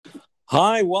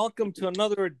Hi, welcome to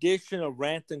another edition of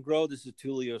Rant and Grow. This is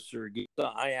Tulio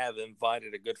Surguita. I have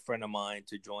invited a good friend of mine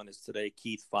to join us today,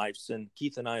 Keith Fifeson.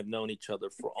 Keith and I have known each other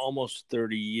for almost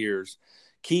 30 years.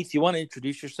 Keith, you want to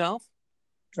introduce yourself?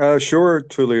 Sure,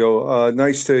 Tulio.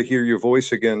 Nice to hear your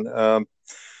voice again.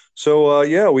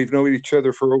 Yeah, we've known each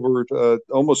other for over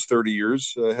almost 30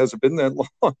 years. Has it been that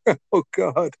long? Oh,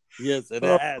 God. Yes, it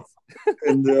Oh, has.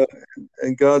 and uh,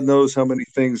 and God knows how many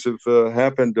things have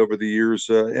happened over the years.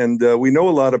 We know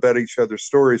a lot about each other's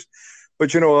stories.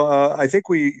 But, I think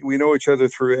we know each other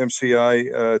through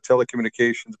MCI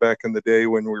telecommunications back in the day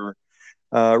when we were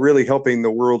really helping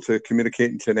the world to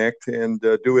communicate and connect and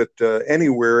do it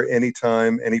anywhere,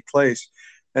 anytime, any place.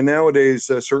 And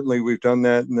nowadays, certainly we've done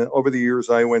that. And over the years,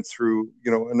 I went through,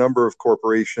 a number of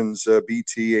corporations,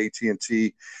 BT,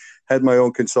 AT&T, had my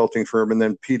own consulting firm, and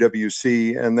then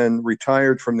PwC, and then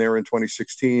retired from there in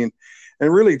 2016,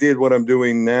 and really did what I'm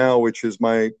doing now, which is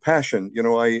my passion.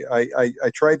 I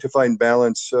tried to find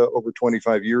balance over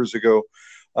 25 years ago.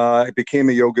 I became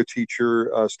a yoga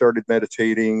teacher, started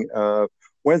meditating,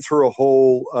 went through a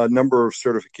whole number of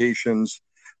certifications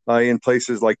in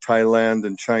places like Thailand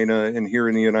and China and here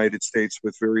in the United States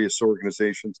with various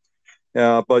organizations.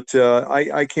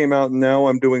 I came out and now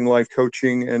I'm doing life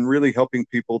coaching and really helping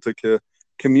people to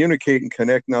communicate and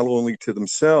connect not only to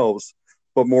themselves,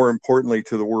 but more importantly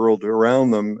to the world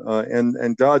around them.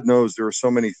 And God knows there are so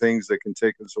many things that can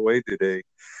take us away today,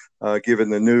 given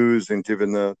the news and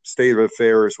given the state of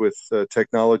affairs with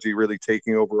technology really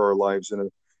taking over our lives in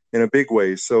a big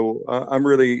way. So I'm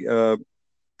really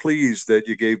pleased that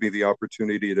you gave me the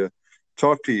opportunity to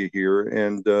talk to you here.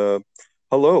 And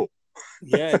hello.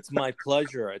 Yeah, it's my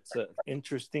pleasure. It's an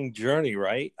interesting journey,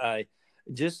 right?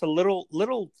 Just a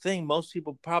little thing most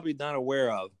people probably not aware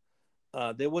of.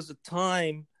 There was a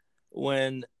time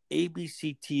when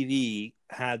ABC TV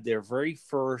had their very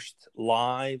first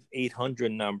live 800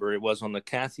 number. It was on the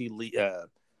Kathy Lee. I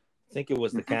think it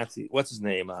was the Kathy. What's his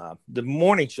name? The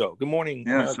morning show. Good Morning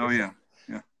Yes. America. Oh, yeah.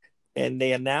 Yeah. And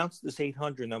they announced this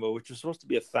 800 number, which was supposed to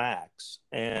be a fax,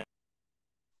 and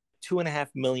 2.5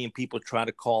 million people tried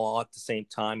to call at the same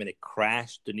time, and it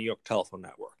crashed the New York Telephone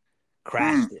Network.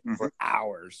 Crashed it for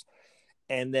hours,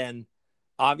 and then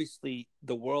obviously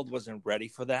the world wasn't ready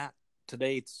for that.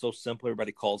 Today it's so simple.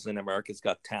 Everybody calls in. America's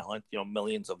Got Talent.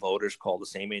 Millions of voters call the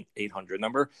same 800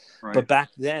 number. Right. But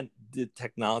back then the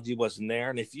technology wasn't there.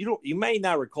 And if you may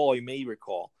not recall, you may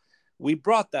recall, we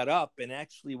brought that up, and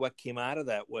actually what came out of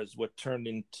that was what turned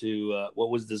into what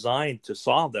was designed to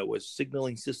solve that was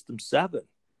Signaling System 7.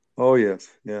 Oh, yes.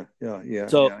 Yeah.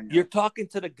 So you're talking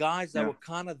to the guys that were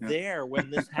kind of there when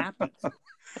this happened.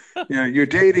 Yeah, you're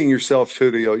dating yourself,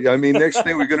 Studio. I mean, next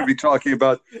thing we're going to be talking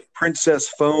about princess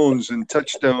phones and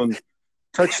touchtone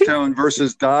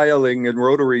versus dialing and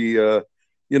rotary.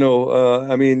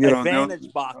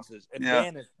 Advantage boxes.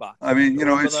 I mean,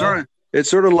 it's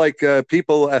sort of like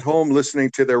people at home listening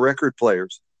to their record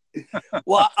players.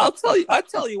 Well, I'll tell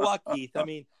you what, Keith. I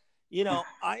mean,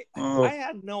 I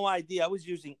had no idea. I was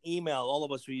using email. All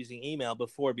of us were using email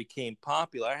before it became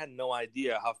popular. I had no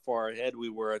idea how far ahead we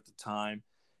were at the time.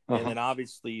 And then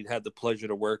obviously had the pleasure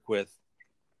to work with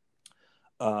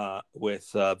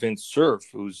Vince Cerf,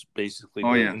 who's basically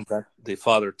the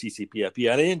father of TCP/IP.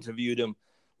 I interviewed him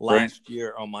last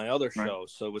year on my other show,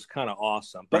 so it was kind of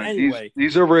awesome. But anyway,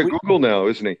 he's over at Google now,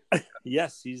 isn't he?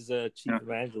 Yes, he's a chief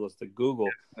evangelist at Google.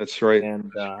 That's right. And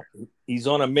he's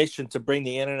on a mission to bring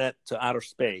the internet to outer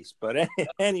space. But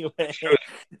anyway,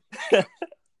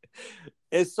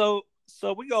 and so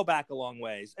we go back a long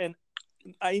ways. And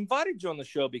I invited you on the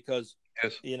show because,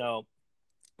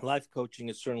 life coaching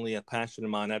is certainly a passion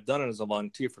of mine. I've done it as a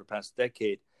volunteer for the past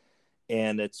decade.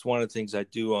 And it's one of the things I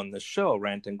do on the show,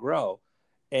 Rant and Grow.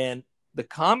 And the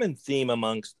common theme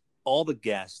amongst all the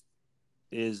guests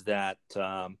is that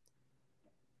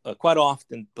quite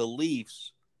often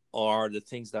beliefs are the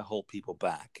things that hold people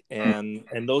back. And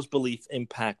those beliefs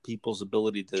impact people's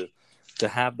ability to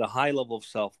have the high level of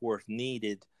self-worth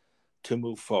needed to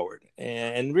move forward.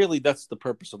 And really that's the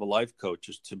purpose of a life coach,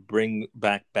 is to bring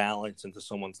back balance into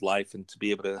someone's life and to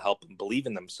be able to help them believe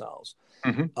in themselves.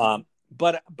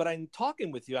 But I'm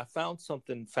talking with you, I found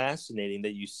something fascinating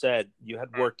that you said. You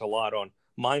had worked a lot on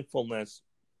mindfulness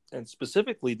and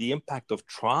specifically the impact of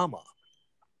trauma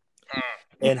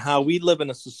and how we live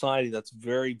in a society that's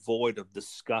very void of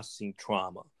discussing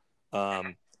trauma.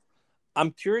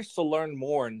 I'm curious to learn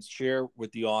more and share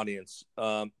with the audience,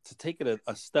 to take it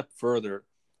a step further.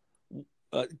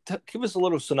 Give us a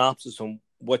little synopsis on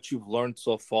what you've learned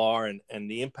so far and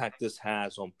the impact this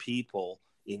has on people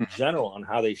in general, on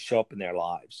how they show up in their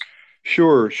lives.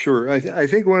 Sure, sure. I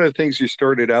think one of the things you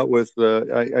started out with,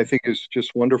 I think is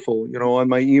just wonderful. You know, on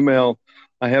my email,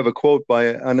 I have a quote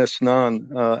by Anas Nan,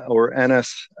 or Anais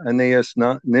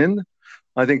Nin.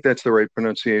 I think that's the right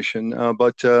pronunciation.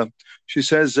 But she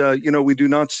says, you know, we do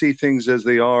not see things as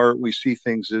they are. We see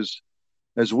things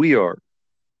as we are.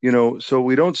 You know, so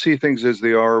we don't see things as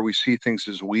they are. We see things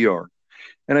as we are.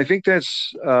 And I think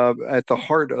that's at the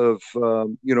heart of,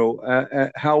 you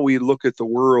know, how we look at the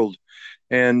world.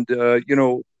 And, you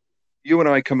know, you and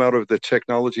I come out of the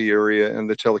technology area and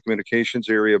the telecommunications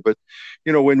area, but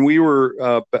you know, when we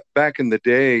were back in the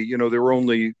day, you know, there were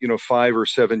only, you know, 5 or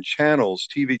 7 channels,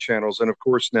 TV channels, and of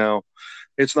course now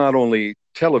it's not only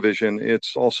television,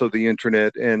 it's also the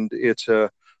internet, and it's a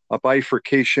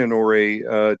bifurcation or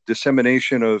a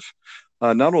dissemination of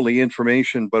not only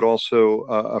information but also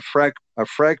a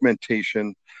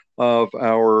fragmentation of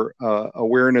our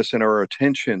awareness and our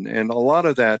attention, and a lot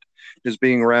of that is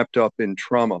being wrapped up in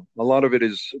trauma. A lot of it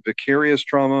is vicarious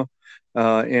trauma.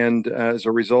 And as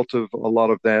a result of a lot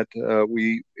of that,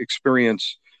 we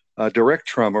experience direct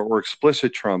trauma or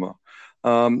explicit trauma.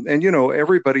 And, you know,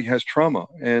 everybody has trauma.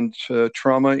 And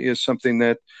trauma is something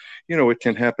that, you know, it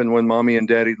can happen when mommy and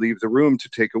daddy leave the room to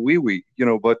take a wee wee, you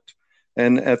know, but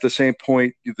and at the same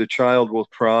point, the child will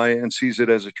cry and sees it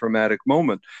as a traumatic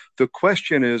moment. The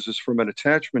question is from an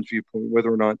attachment viewpoint,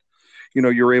 whether or not, you know,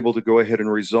 you're able to go ahead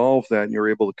and resolve that, and you're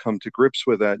able to come to grips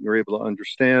with that, and you're able to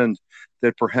understand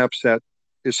that perhaps that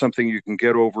is something you can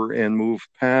get over and move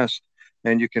past,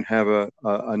 and you can have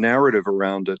a narrative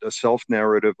around it, a self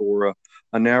narrative, or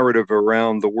a narrative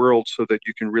around the world, so that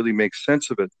you can really make sense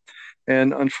of it.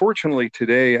 And unfortunately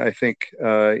today, I think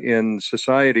in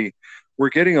society we're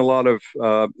getting a lot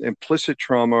of implicit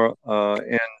trauma,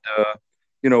 and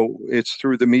you know, it's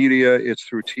through the media, it's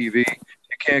through TV.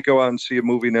 You can't go out and see a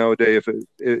movie nowadays if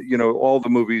you know, all the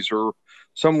movies are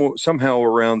somehow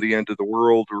around the end of the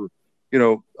world, or you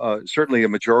know, certainly a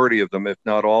majority of them, if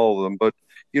not all of them. But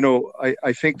you know,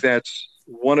 I think that's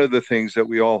one of the things that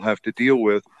we all have to deal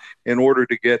with in order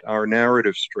to get our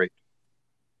narrative straight.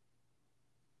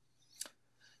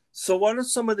 So, what are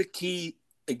some of the key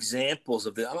examples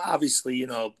of that? Obviously, you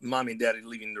know, mommy and daddy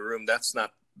leaving the room, that's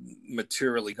not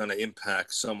materially going to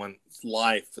impact someone's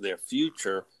life for their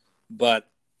future. But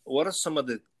what are some of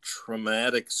the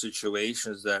traumatic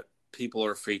situations that people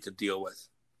are afraid to deal with?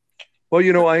 Well,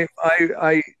 you know,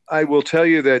 I will tell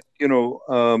you that, you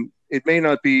know, it may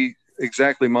not be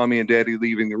exactly mommy and daddy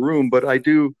leaving the room, but I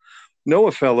do know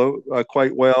a fellow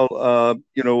quite well,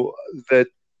 you know, that,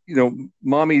 you know,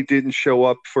 mommy didn't show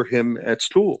up for him at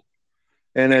school.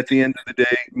 And at the end of the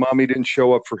day, mommy didn't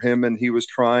show up for him, and he was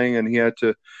trying, and he had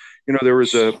to, you know, there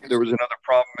was another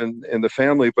problem in the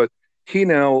family, but he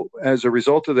now, as a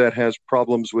result of that, has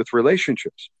problems with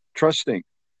relationships, trusting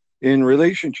in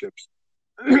relationships.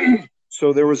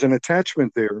 So there was an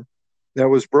attachment there that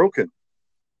was broken.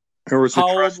 There was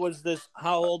How old was this?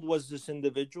 How old was this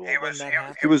individual when that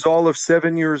happened? He was all of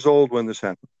 7 years old when this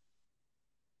happened.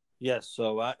 Yes,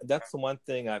 so that's the one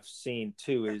thing I've seen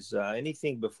too, is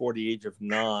anything before the age of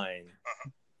 9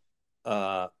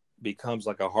 becomes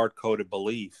like a hard-coded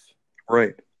belief.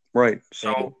 Right, right.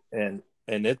 So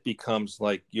and it becomes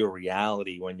like your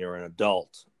reality when you're an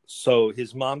adult. So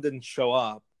his mom didn't show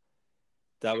up.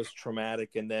 That was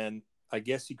traumatic, and then I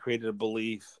guess he created a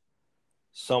belief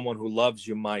someone who loves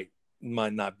you might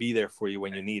not be there for you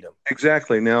when you need them.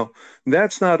 Exactly. Now,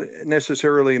 that's not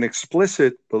necessarily an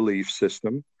explicit belief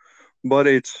system, but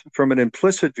it's from an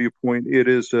implicit viewpoint. It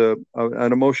is an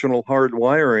emotional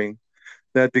hardwiring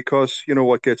that, because, you know,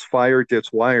 what gets fired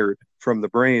gets wired from the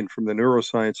brain, from the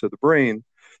neuroscience of the brain.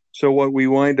 So what we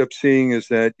wind up seeing is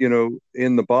that, you know,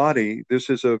 in the body, this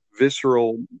is a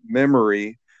visceral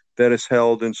memory that is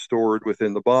held and stored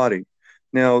within the body.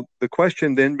 Now, the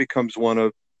question then becomes one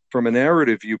of, from a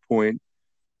narrative viewpoint,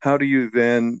 how do you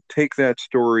then take that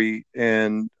story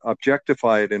and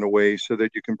objectify it in a way so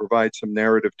that you can provide some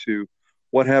narrative to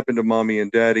what happened to mommy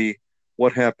and daddy?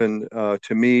 What happened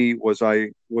to me? Was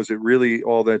it really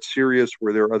all that serious?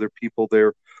 Were there other people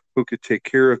there who could take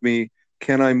care of me?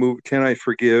 Can I move? Can I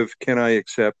forgive? Can I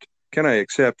accept? Can I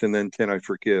accept? And then can I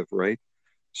forgive? Right?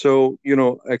 So, you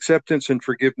know, acceptance and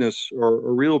forgiveness are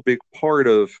a real big part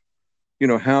of, you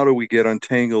know, how do we get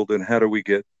untangled, and how do we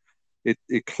get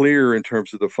it clear in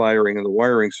terms of the firing and the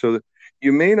wiring, so that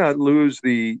you may not lose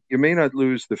the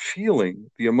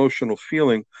feeling, the emotional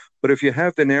feeling, but if you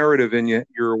have the narrative and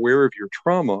you're aware of your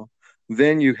trauma,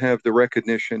 then you have the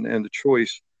recognition and the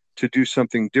choice to do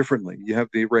something differently. You have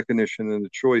the recognition and the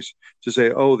choice to say,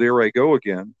 oh, there I go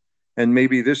again, and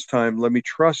maybe this time let me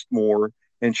trust more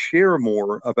and share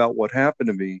more about what happened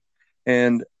to me.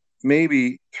 And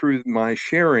maybe through my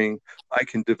sharing, I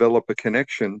can develop a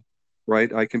connection,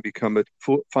 right? I can become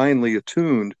finely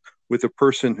attuned with the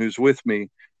person who's with me,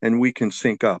 and we can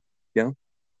sync up. Yeah.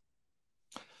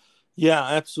 Yeah,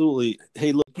 absolutely.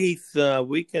 Hey, look, Keith,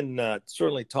 we can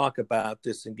certainly talk about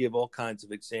this and give all kinds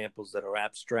of examples that are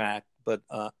abstract, but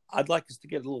I'd like us to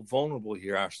get a little vulnerable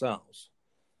here ourselves.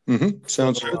 Mm-hmm.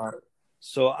 Sounds good.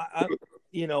 So I,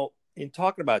 in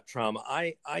talking about trauma,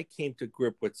 I came to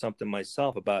grip with something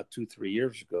myself about 2-3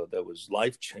 years ago that was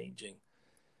life changing,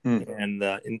 and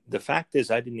the fact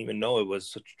is, I didn't even know it was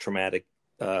such a traumatic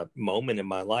moment in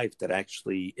my life that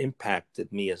actually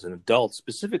impacted me as an adult,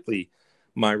 specifically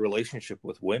my relationship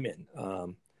with women,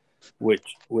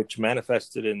 which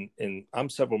manifested in I'm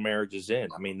several marriages in.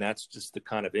 I mean, that's just the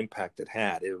kind of impact it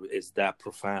had. It is that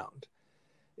profound.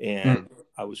 And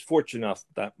I was fortunate enough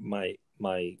that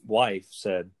my wife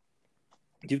said,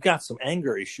 "You've got some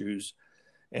anger issues,"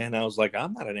 and I was like,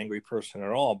 "I'm not an angry person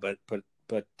at all," but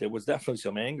there was definitely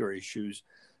some anger issues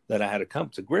that I had to come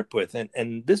to grip with,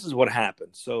 and this is what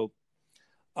happened. So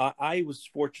I was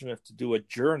fortunate to do a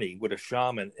journey with a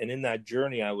shaman, and in that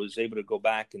journey, I was able to go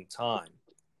back in time,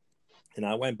 and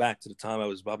I went back to the time I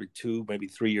was probably 2, maybe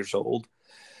 3 years old.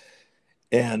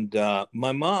 And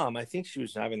my mom, I think she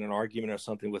was having an argument or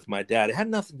something with my dad. It had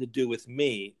nothing to do with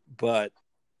me, but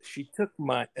she took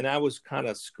and I was kind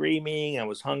of screaming. I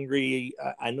was hungry.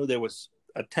 I knew there was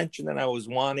attention that I was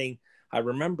wanting. I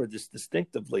remember this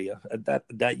distinctively at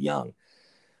that young.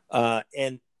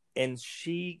 And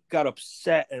she got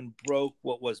upset and broke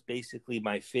what was basically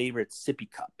my favorite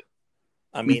sippy cup.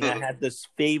 I mean, I had this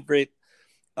favorite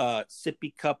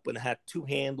sippy cup and it had 2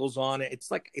 handles on it.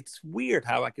 It's weird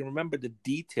how I can remember the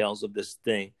details of this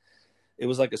thing. It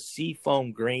was like a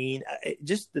seafoam green,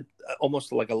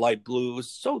 almost like a light blue. It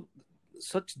was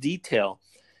such detail.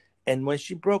 And when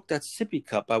she broke that sippy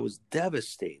cup, I was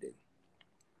devastated.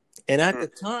 And at the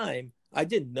time, I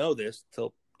didn't know this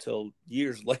till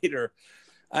years later.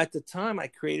 At the time, I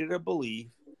created a belief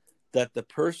that the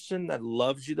person that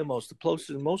loves you the most,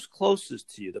 the most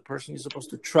closest to you, the person you're supposed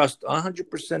to trust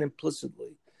 100%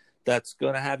 implicitly, that's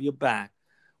going to have your back,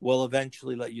 will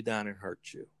eventually let you down and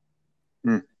hurt you.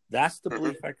 That's the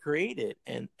belief I created.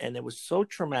 And it was so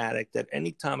traumatic that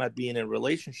anytime I'd be in a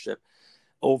relationship,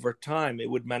 over time, it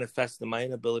would manifest in my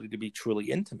inability to be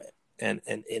truly intimate and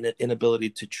inability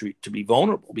to be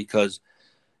vulnerable, because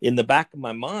in the back of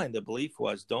my mind, the belief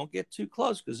was, don't get too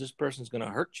close because this person's going to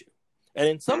hurt you. And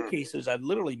in some cases, I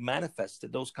literally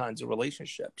manifested those kinds of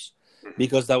relationships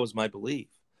because that was my belief.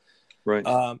 Right.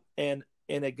 And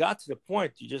it got to the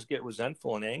point you just get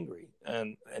resentful and angry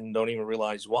and don't even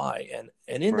realize why.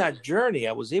 And in that journey,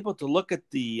 I was able to look at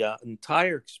the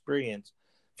entire experience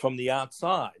from the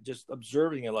outside, just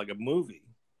observing it like a movie.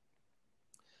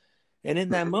 And in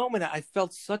that moment, I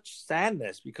felt such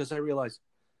sadness because I realized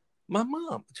my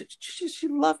mom, she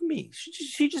loved me.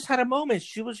 She just had a moment.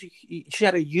 She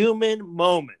had a human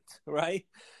moment, right?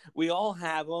 We all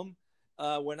have them.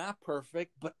 We're not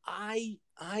perfect, but I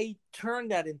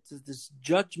turned that into this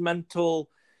judgmental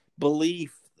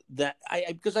belief that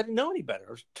because I didn't know any better.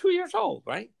 I was 2 years old,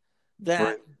 right?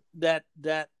 That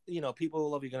people who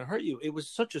love you are going to hurt you. It was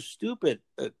such a stupid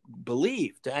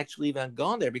belief to actually even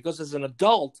gone there, because as an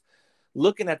adult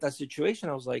looking at that situation,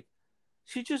 I was like,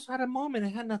 she just had a moment.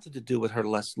 It had nothing to do with her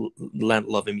less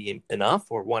loving me enough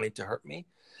or wanting to hurt me.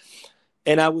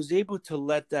 And I was able to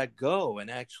let that go and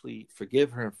actually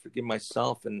forgive her and forgive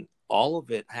myself. And all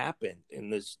of it happened in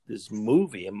this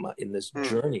movie, in this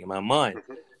journey in my mind.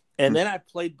 And then I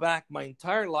played back my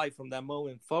entire life from that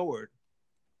moment forward,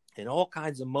 in all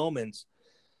kinds of moments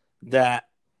that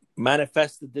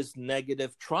manifested this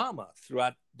negative trauma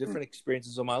throughout different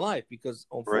experiences of my life. Because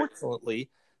unfortunately,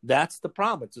 that's the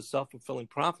problem. It's a self-fulfilling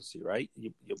prophecy, right?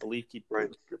 Your belief keeps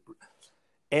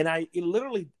And I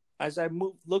literally, as I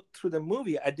looked through the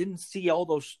movie, I didn't see all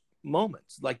those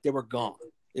moments, like they were gone.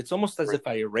 It's almost as if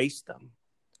I erased them.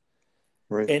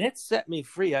 And it set me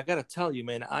free. I got to tell you,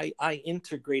 man, I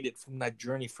integrated from that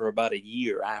journey for about a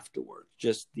year afterwards.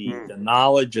 Just the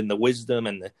knowledge and the wisdom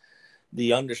and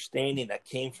the understanding that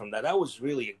came from that. That was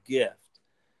really a gift.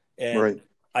 And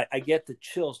I get the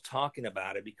chills talking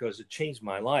about it because it changed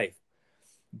my life.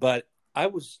 But I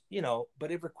was,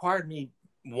 but it required me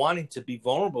wanting to be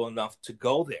vulnerable enough to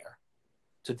go there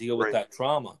to deal with that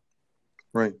trauma.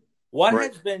 What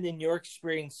has been, in your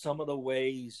experience, some of the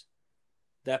ways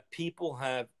that people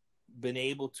have been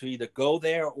able to either go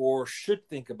there or should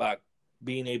think about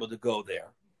being able to go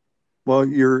there? Well,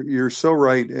 you're so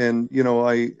right. And,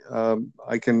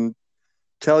 I can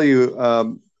tell you,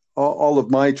 all of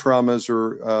my traumas,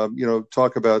 or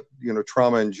talk about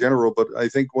trauma in general, but I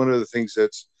think one of the things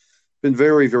that's been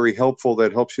very, very helpful,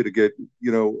 that helps you to get,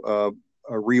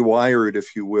 rewired,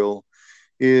 if you will,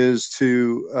 is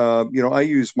to, I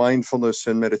use mindfulness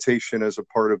and meditation as a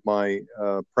part of my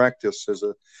practice, as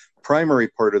a primary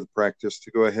part of the practice,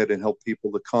 to go ahead and help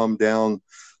people to calm down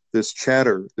this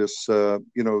chatter, this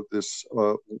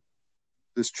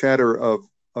chatter of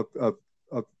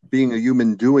being a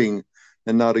human doing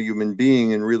and not a human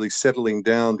being, and really settling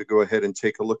down to go ahead and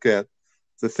take a look at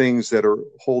the things that are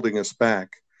holding us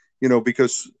back.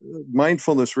 Because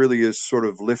mindfulness really is sort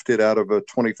of lifted out of a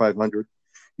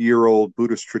 2,500-year-old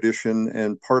Buddhist tradition,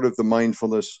 and part of the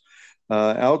mindfulness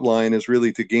outline is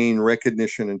really to gain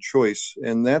recognition and choice.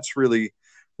 And that's really,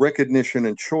 recognition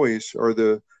and choice are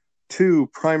the two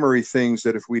primary things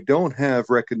that if we don't have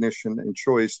recognition and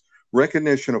choice,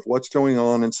 recognition of what's going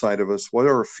on inside of us, what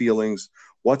are our feelings,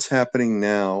 what's happening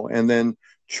now, and then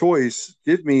choice,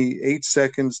 give me 8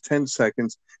 seconds, 10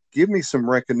 seconds, give me some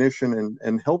recognition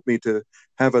and help me to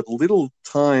have a little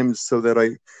time so that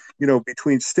I,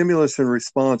 between stimulus and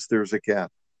response, there's a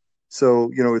gap. So,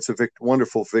 it's a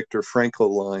wonderful Viktor Frankl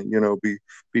line,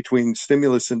 between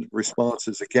stimulus and response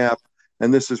is a gap.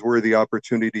 And this is where the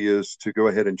opportunity is to go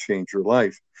ahead and change your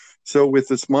life. So with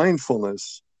this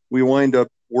mindfulness, we wind up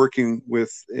working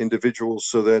with individuals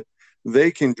so that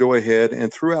they can go ahead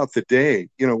and throughout the day,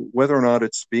 whether or not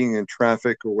it's being in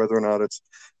traffic or whether or not it's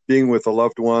being with a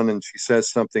loved one and she says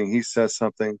something, he says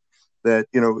something that,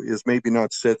 is maybe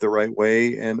not said the right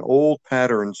way, and old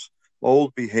patterns,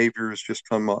 old behaviors just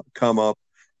come up,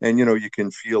 and, you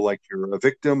can feel like you're a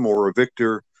victim or a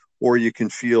victor, or you can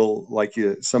feel like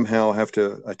you somehow have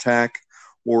to attack,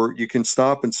 or you can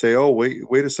stop and say, oh,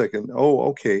 wait a second. Oh,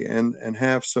 okay. And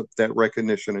have that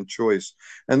recognition and choice.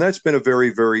 And that's been a very,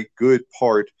 very good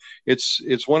part.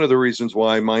 It's one of the reasons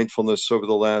why mindfulness over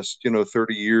the last,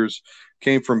 30 years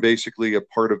came from basically a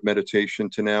part of meditation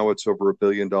to now it's over $1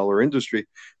 billion industry,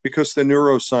 because the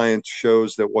neuroscience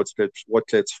shows that what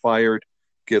gets fired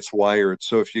gets wired.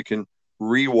 So if you can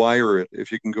rewire it,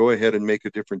 if you can go ahead and make a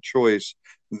different choice,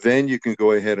 then you can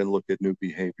go ahead and look at new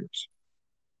behaviors.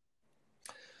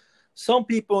 Some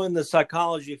people in the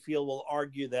psychology field will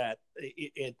argue that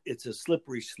it's a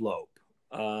slippery slope.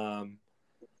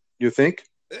 You think?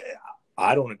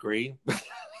 I don't agree.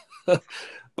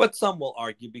 But some will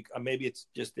argue, because maybe it's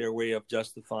just their way of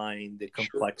justifying the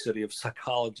complexity of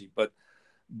psychology. But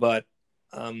my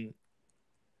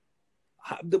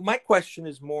question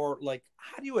is more like,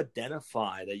 how do you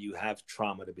identify that you have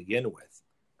trauma to begin with?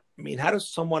 I mean, how does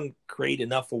someone create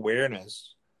enough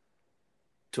awareness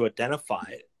to identify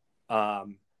it?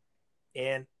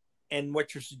 And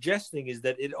what you're suggesting is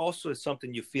that it also is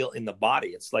something you feel in the body.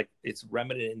 It's like it's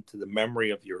remnant into the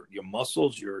memory of your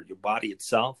muscles, your body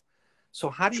itself. So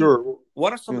how do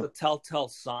what are some of the telltale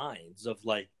signs of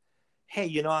like,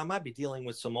 hey, I might be dealing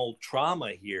with some old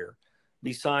trauma here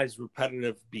besides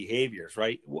repetitive behaviors,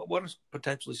 right? What are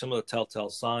potentially some of the telltale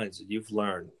signs that you've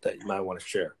learned that you might want to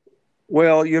share?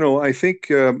 Well, I think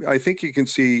you can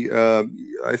see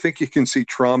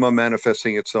trauma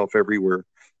manifesting itself everywhere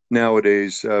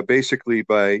nowadays, basically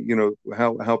by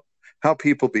how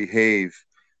people behave,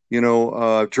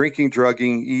 drinking,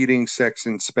 drugging, eating, sex,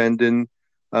 and spending,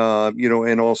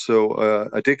 and also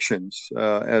addictions,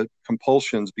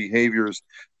 compulsions, behaviors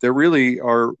that really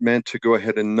are meant to go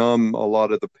ahead and numb a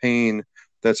lot of the pain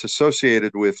that's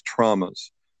associated with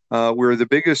traumas. We're the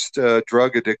biggest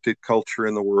drug addicted culture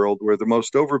in the world. We're the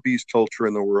most obese culture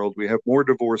in the world. We have more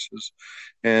divorces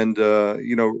and,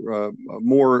 more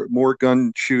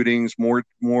gun shootings, more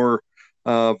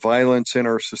violence in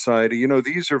our society.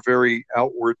 These are very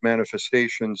outward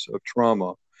manifestations of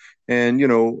trauma. And,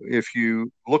 if you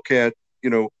look at,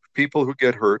 people who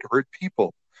get hurt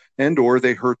people, and or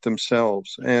they hurt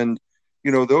themselves. And,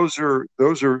 those are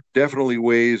definitely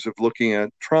ways of looking at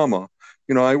trauma.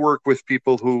 I work with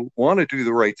people who want to do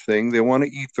the right thing. They want to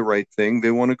eat the right thing.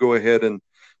 They want to go ahead and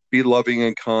be loving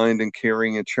and kind and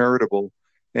caring and charitable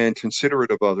and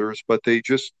considerate of others, but they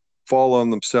just fall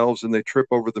on themselves and they trip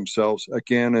over themselves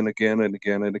again and again and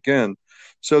again and again.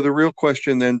 So the real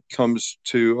question then comes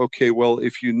to, okay, well,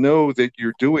 if you know that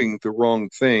you're doing the wrong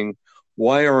thing,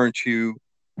 why aren't you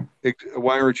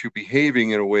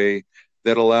behaving in a way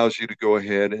that allows you to go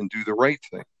ahead and do the right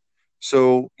thing?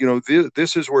 So,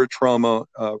 this is where trauma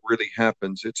really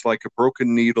happens. It's like a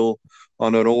broken needle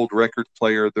on an old record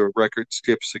player. The record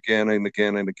skips again and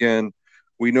again and again.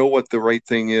 We know what the right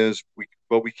thing is,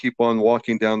 but we keep on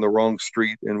walking down the wrong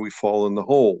street and we fall in the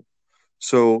hole.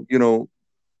 So,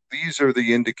 these are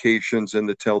the indications and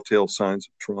the telltale signs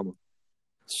of trauma.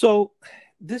 So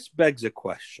this begs a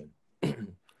question.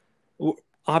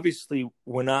 obviously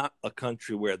we're not a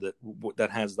country where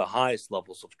that has the highest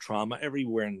levels of trauma.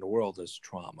 Everywhere in the world is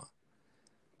trauma,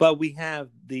 but we have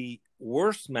the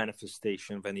worst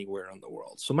manifestation of anywhere in the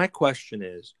world. So my question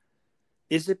is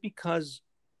it because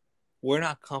we're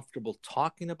not comfortable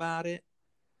talking about it?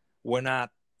 We're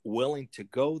not willing to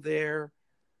go there?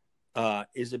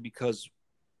 Is it because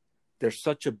there's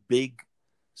such a big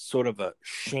sort of a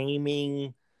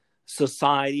shaming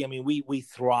society? I mean, we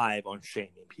thrive on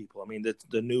shaming people. I mean,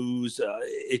 the news,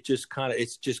 it just kind of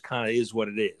is what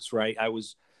it is, right? I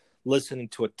was listening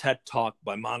to a TED talk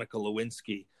by Monica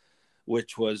Lewinsky,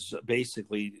 which was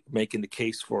basically making the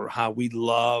case for how we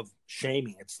love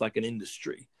shaming. It's like an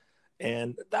industry,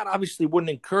 and that obviously wouldn't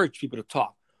encourage people to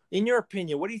talk. In your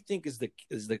opinion, what do you think is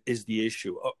the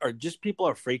issue? Are just people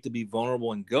afraid to be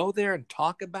vulnerable and go there and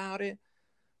talk about it?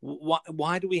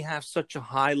 Why do we have such a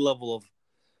high level of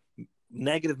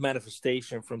negative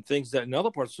manifestation from things that in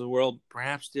other parts of the world,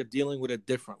 perhaps they're dealing with it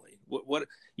differently? What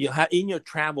you have in your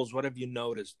travels, what have you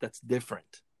noticed that's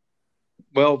different?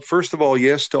 Well, first of all,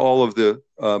 yes to all of the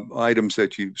items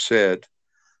that you've said.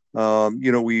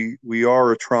 We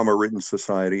are a trauma-ridden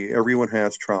society. Everyone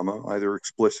has trauma, either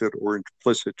explicit or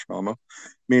implicit trauma,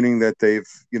 meaning that they've,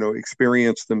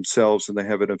 experienced themselves and they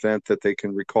have an event that they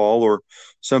can recall, or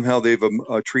somehow they've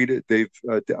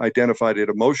identified it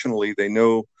emotionally. They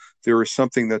know there is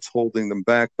something that's holding them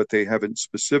back, but they haven't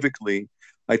specifically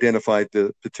identified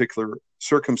the particular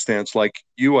circumstance like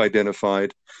you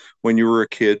identified when you were a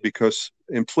kid, because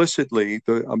implicitly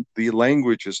the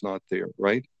language is not there,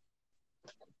 right?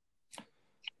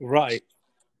 Right.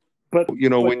 But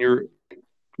when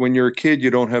you're a kid, you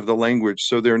don't have the language,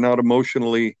 so they're not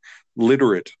emotionally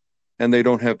literate and they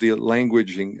don't have the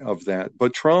languaging of that.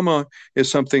 But trauma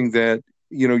is something that,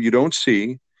 you don't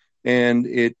see, and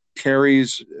it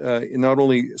carries not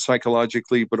only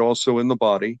psychologically, but also in the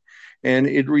body, and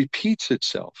it repeats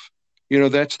itself.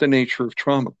 That's the nature of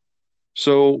trauma.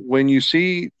 So when you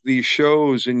see these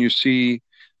shows and you see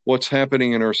what's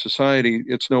happening in our society,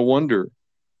 it's no wonder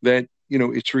that,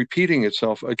 it's repeating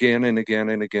itself again and again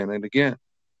and again and again.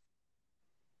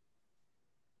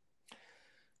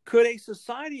 Could a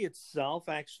society itself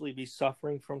actually be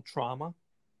suffering from trauma?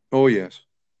 Oh, yes.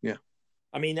 Yeah.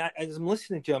 I mean, as I'm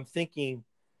listening to you, I'm thinking,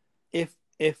 if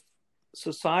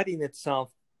society in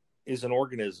itself is an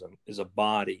organism, is a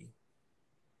body,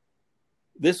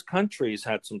 this country has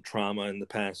had some trauma in the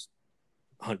past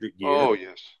 100 years. Oh,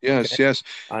 yes. Yes, okay? Yes.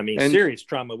 I mean, serious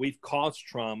trauma. We've caused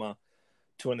trauma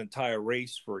to an entire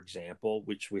race, for example,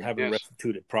 which we haven't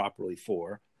restituted properly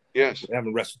for. Yes. We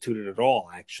haven't restituted at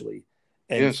all, actually.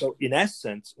 And so, in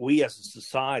essence, we as a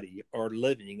society are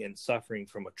living and suffering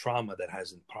from a trauma that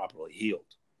hasn't properly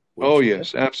healed. Oh,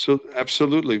 yes,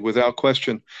 absolutely, without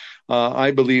question. I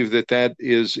believe that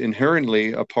is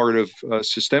inherently a part of,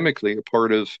 systemically, a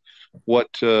part of what,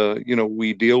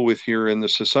 we deal with here in the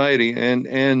society.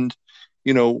 And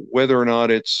whether or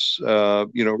not it's,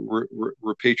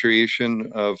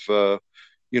 repatriation of,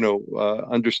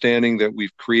 understanding that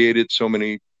we've created so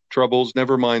many troubles,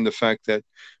 never mind the fact that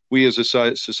we as a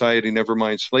society never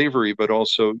mind slavery, but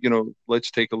also,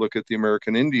 let's take a look at the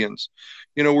American Indians.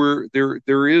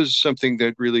 There is something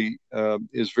that really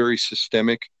is very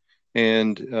systemic,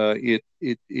 and it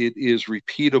is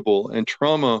repeatable. And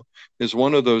trauma is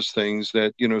one of those things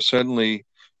that, suddenly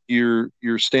you're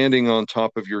standing on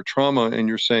top of your trauma and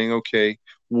you're saying, okay,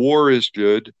 war is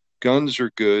good, guns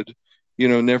are good,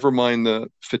 never mind the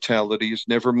fatalities,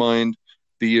 never mind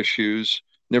the issues,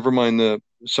 never mind the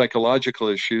psychological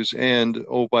issues. And,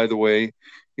 oh, by the way,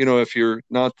 if you're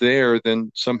not there,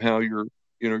 then somehow you're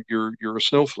a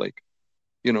snowflake,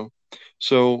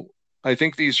 So I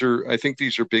think these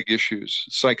are big issues: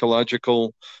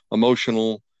 psychological,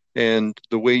 emotional, and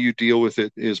the way you deal with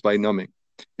it is by numbing.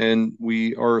 And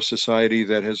we are a society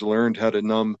that has learned how to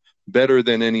numb better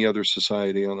than any other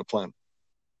society on the planet.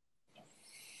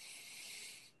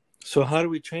 So how do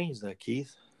we change that,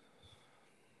 Keith?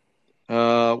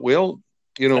 Well,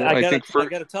 I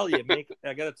got to tell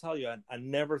you, I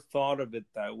never thought of it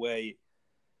that way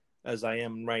as I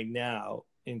am right now,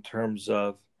 in terms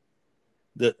of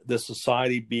the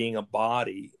society being a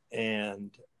body,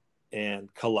 and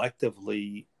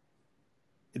collectively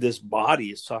this body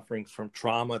is suffering from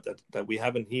trauma that we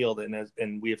haven't healed,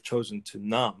 and we have chosen to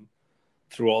numb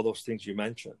through all those things you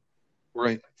mentioned.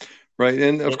 Right.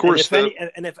 And of course,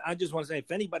 if I just want to say,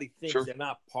 if anybody thinks they're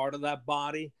not part of that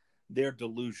body, they're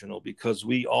delusional, because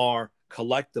we are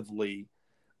collectively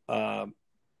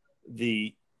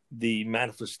the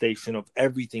manifestation of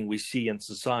everything we see in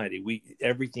society.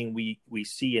 Everything we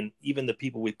see, and even the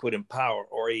people we put in power,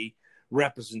 are a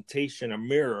representation, a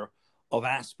mirror of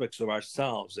aspects of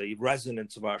ourselves, a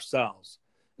resonance of ourselves.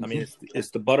 I mean,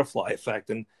 it's the butterfly effect.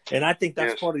 And I think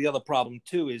that's part of the other problem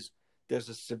too, is there's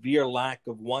a severe lack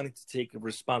of wanting to take a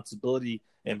responsibility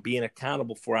and being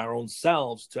accountable for our own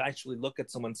selves to actually look at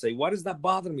someone and say, why does that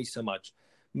bother me so much?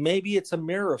 Maybe it's a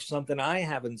mirror of something I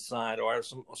have inside, or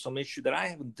some issue that I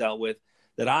haven't dealt with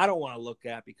that I don't want to look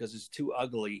at because it's too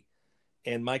ugly.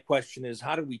 And my question is,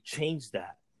 how do we change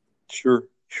that? Sure.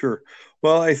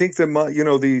 Well, I think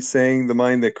the saying, the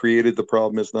mind that created the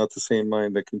problem is not the same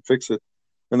mind that can fix it.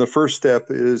 And the first step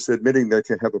is admitting that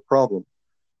you have a problem.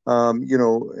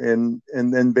 And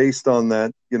then based on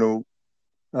that,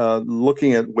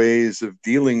 looking at ways of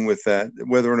dealing with that,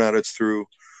 whether or not it's through,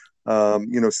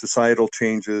 societal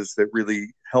changes that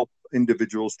really help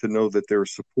individuals to know that they're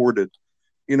supported.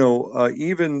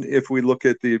 Even if we look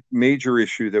at the major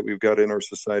issue that we've got in our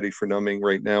society for numbing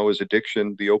right now is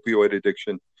addiction, the opioid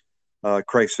addiction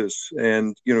crisis,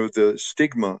 and the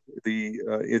stigma.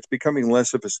 It's becoming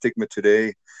less of a stigma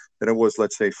today than it was,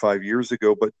 let's say, 5 years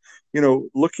ago. But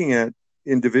looking at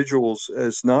individuals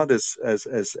as not as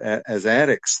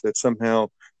addicts, that somehow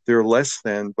they're less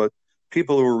than, but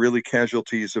people who are really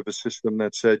casualties of a system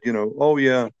that said, oh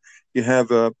yeah, you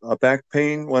have a back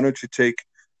pain, why don't you take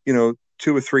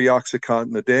 2 or 3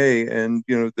 Oxycontin a day, and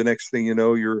the next thing you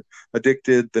know, you're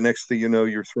addicted. The next thing you know,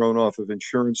 you're thrown off of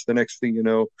insurance. The next thing you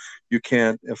know, you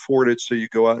can't afford it, so you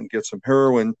go out and get some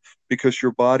heroin because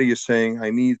your body is saying, I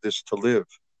need this to live.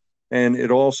 And it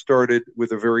all started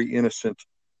with a very innocent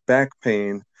back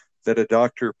pain that a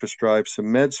doctor prescribed some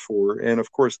meds for. And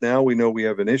of course, now we know we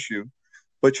have an issue,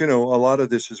 but a lot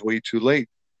of this is way too late.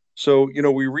 So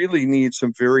we really need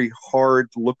some very hard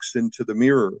looks into the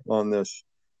mirror on this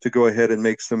to go ahead and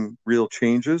make some real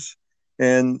changes.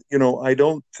 And I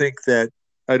don't think that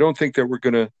we're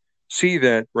going to see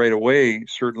that right away.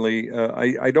 Certainly,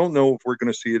 I don't know if we're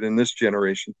going to see it in this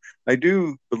generation. I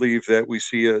do believe that we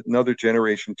see another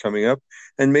generation coming up,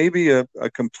 and maybe a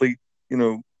complete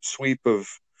sweep of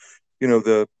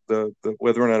the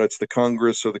whether or not it's the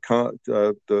Congress or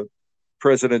the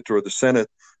president or the Senate.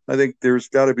 I think there's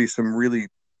got to be some really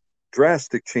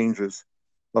drastic changes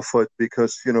afoot,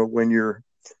 because when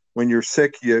you're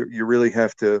sick, you really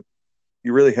have to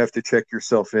check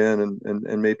yourself in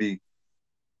and maybe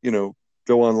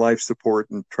go on life support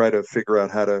and try to figure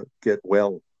out how to get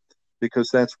well, because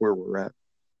that's where we're at.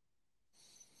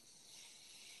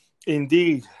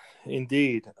 Indeed.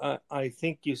 I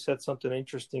think you said something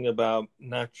interesting about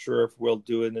not sure if we'll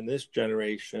do it in this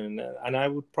generation, and I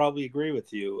would probably agree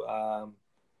with you.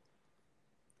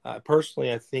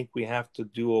 Personally, I think we have to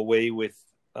do away with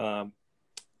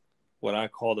what I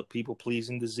call the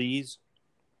people-pleasing disease.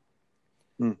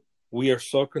 We are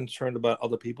so concerned about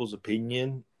other people's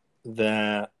opinion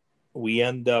that we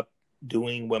end up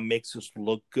doing what makes us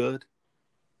look good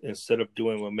instead of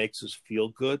doing what makes us feel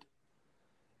good.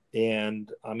 And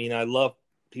I mean, I love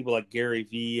people like Gary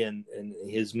Vee and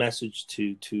his message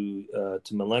to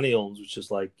millennials, which is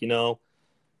like,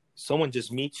 someone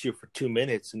just meets you for 2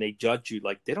 minutes and they judge you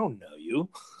like they don't know you.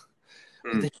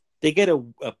 They get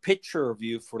a picture of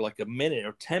you for like a minute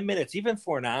or 10 minutes, even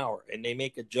for an hour, and they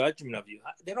make a judgment of you.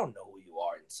 They don't know who you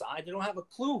are inside. They don't have a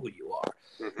clue who you are.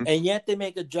 And yet they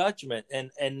make a judgment,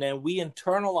 and then we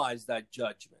internalize that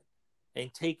judgment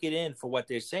and take it in for what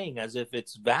they're saying as if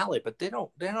it's valid, but they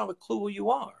don't have a clue who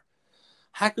you are.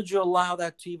 How could you allow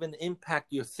that to even impact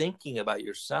your thinking about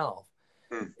yourself?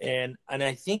 And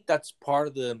I think that's part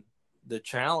of the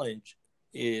challenge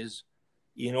is,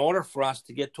 in order for us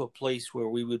to get to a place where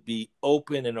we would be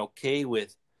open and okay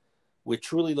with, we're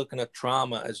truly looking at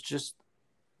trauma as just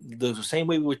the same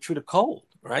way we would treat a cold,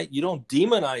 right? You don't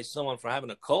demonize someone for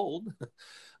having a cold.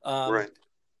 Right.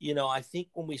 I think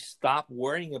when we stop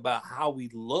worrying about how we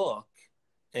look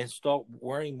and start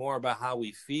worrying more about how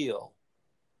we feel,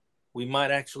 we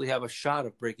might actually have a shot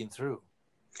of breaking through.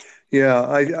 Yeah,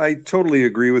 I totally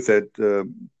agree with that,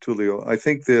 Tulio. I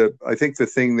think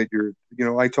the thing that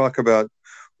I talk about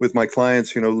with my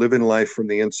clients, living life from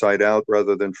the inside out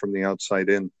rather than from the outside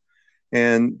in.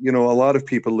 And, a lot of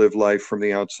people live life from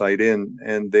the outside in,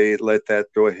 and they let that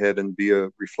go ahead and be a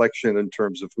reflection in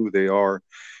terms of who they are.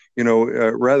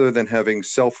 Rather than having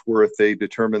self-worth, they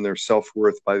determine their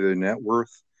self-worth by their net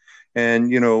worth.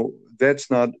 And,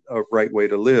 that's not a right way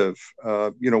to live.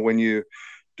 When you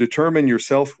determine your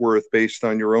self-worth based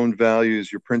on your own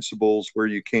values, your principles, where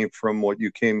you came from, what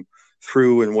you came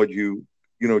through, and what you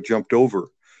jumped over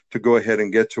to go ahead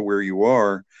and get to where you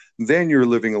are, then you're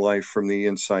living a life from the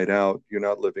inside out. You're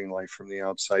not living life from the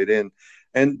outside in.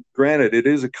 And granted, it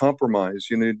is a compromise.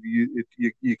 You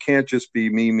can't just be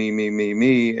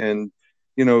me, and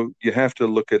you have to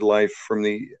look at life from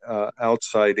the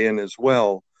outside in as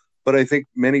well. But I think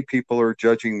many people are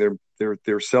judging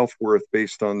their self-worth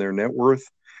based on their net worth.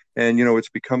 And, it's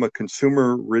become a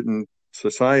consumer-ridden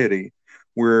society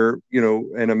where,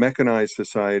 and a mechanized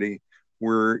society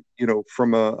where,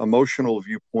 from an emotional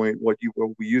viewpoint, what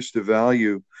we used to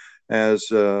value as,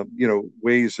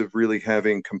 ways of really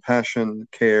having compassion,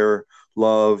 care,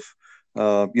 love,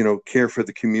 care for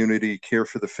the community, care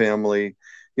for the family,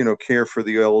 care for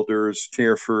the elders,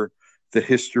 care for the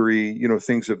history,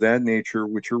 things of that nature,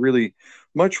 which are really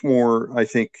much more, I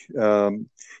think,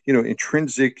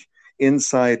 intrinsic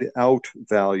inside out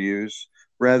values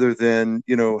rather than,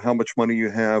 how much money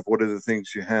you have, what are the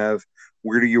things you have,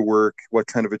 where do you work, what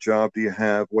kind of a job do you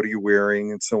have, what are you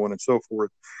wearing, and so on and so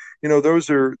forth. Those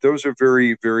are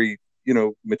very, very,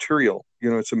 material.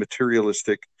 It's a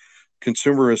materialistic,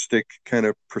 consumeristic kind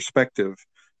of perspective.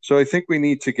 So I think we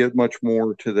need to get much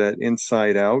more to that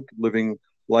inside out, living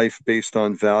life based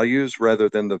on values rather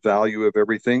than the value of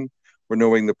everything, or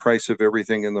knowing the price of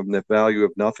everything and the value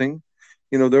of nothing.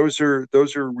 Those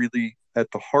are really at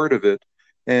the heart of it.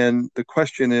 And the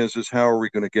question is how are we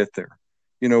going to get there?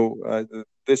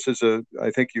 This is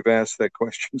I think you've asked that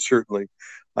question, certainly.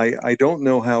 I don't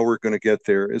know how we're going to get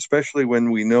there, especially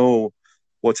when we know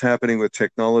what's happening with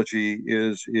technology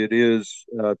is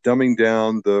dumbing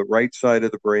down the right side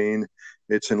of the brain.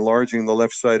 It's enlarging the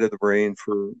left side of the brain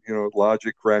for,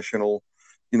 logic, rational,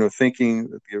 thinking,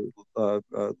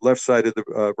 left side of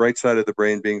the right side of the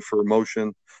brain being for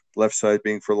emotion, left side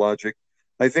being for logic.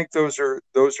 I think those are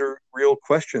real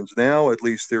questions. Now, at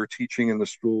least they're teaching in the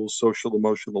schools social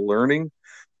emotional learning.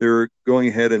 They're going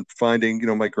ahead and finding,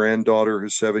 my granddaughter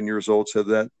who's 7 years old said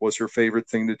that was her favorite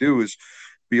thing to do is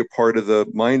be a part of the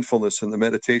mindfulness and the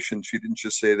meditation. She didn't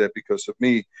just say that because of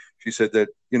me. She said that,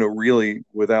 really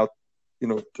without,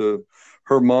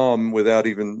 her mom, without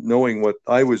even knowing what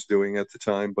I was doing at the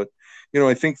time. But,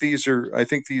 I think these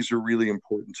are really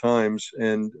important times.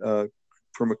 And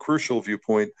from a crucial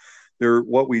viewpoint, they're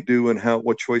what we do and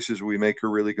what choices we make are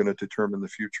really going to determine the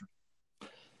future.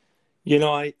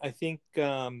 I think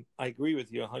I agree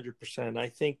with you 100%. I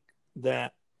think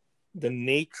that the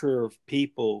nature of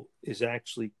people is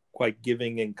actually quite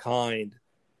giving and kind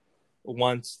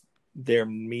once their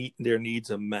needs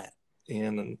are met.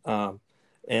 And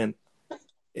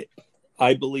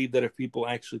I believe that if people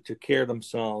actually took care of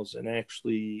themselves and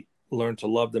actually learned to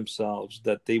love themselves,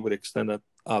 that they would extend it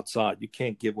outside. You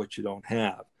can't give what you don't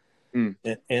have.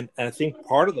 And I think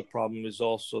part of the problem is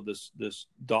also this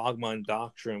dogma and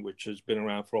doctrine, which has been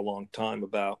around for a long time,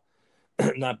 about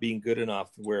not being good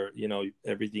enough, where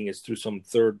everything is through some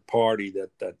third party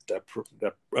that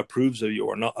approves of you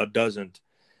or not, doesn't,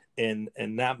 and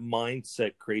that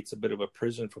mindset creates a bit of a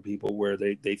prison for people where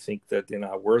they think that they're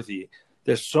not worthy.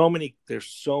 There's so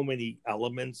many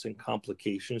elements and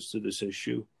complications to this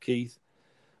issue, Keith,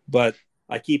 but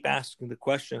I keep asking the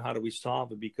question, how do we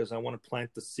solve it? Because I want to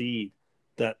plant the seed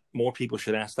that more people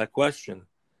should ask that question,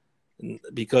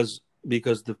 because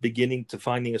the beginning to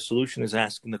finding a solution is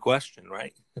asking the question,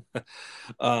 right?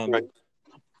 Right.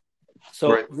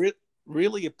 So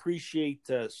really appreciate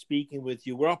speaking with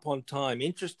you. We're up on time.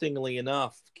 Interestingly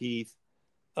enough, Keith,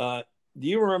 do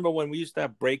you remember when we used to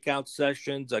have breakout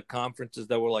sessions at conferences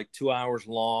that were like 2 hours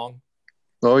long?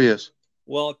 Oh, yes.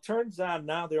 Well, it turns out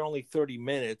now they're only 30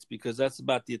 minutes because that's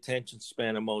about the attention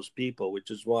span of most people,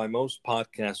 which is why most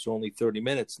podcasts are only 30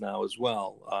 minutes now as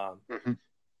well.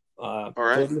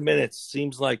 30 minutes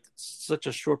seems like such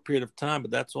a short period of time,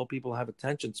 but that's all people have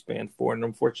attention span for. And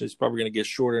unfortunately, it's probably going to get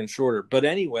shorter and shorter. But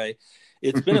anyway,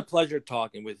 it's been a pleasure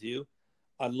talking with you.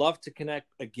 I'd love to connect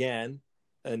again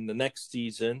in the next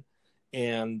season.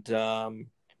 And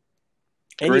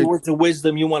any words of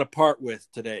wisdom you want to part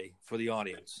with today for the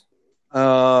audience?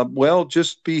 Well,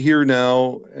 just be here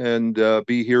now and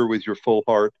be here with your full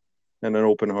heart and an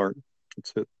open heart.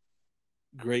 That's it.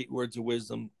 Great words of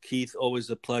wisdom, Keith. Always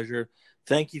a pleasure.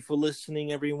 Thank you for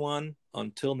listening, everyone.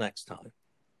 Until next time.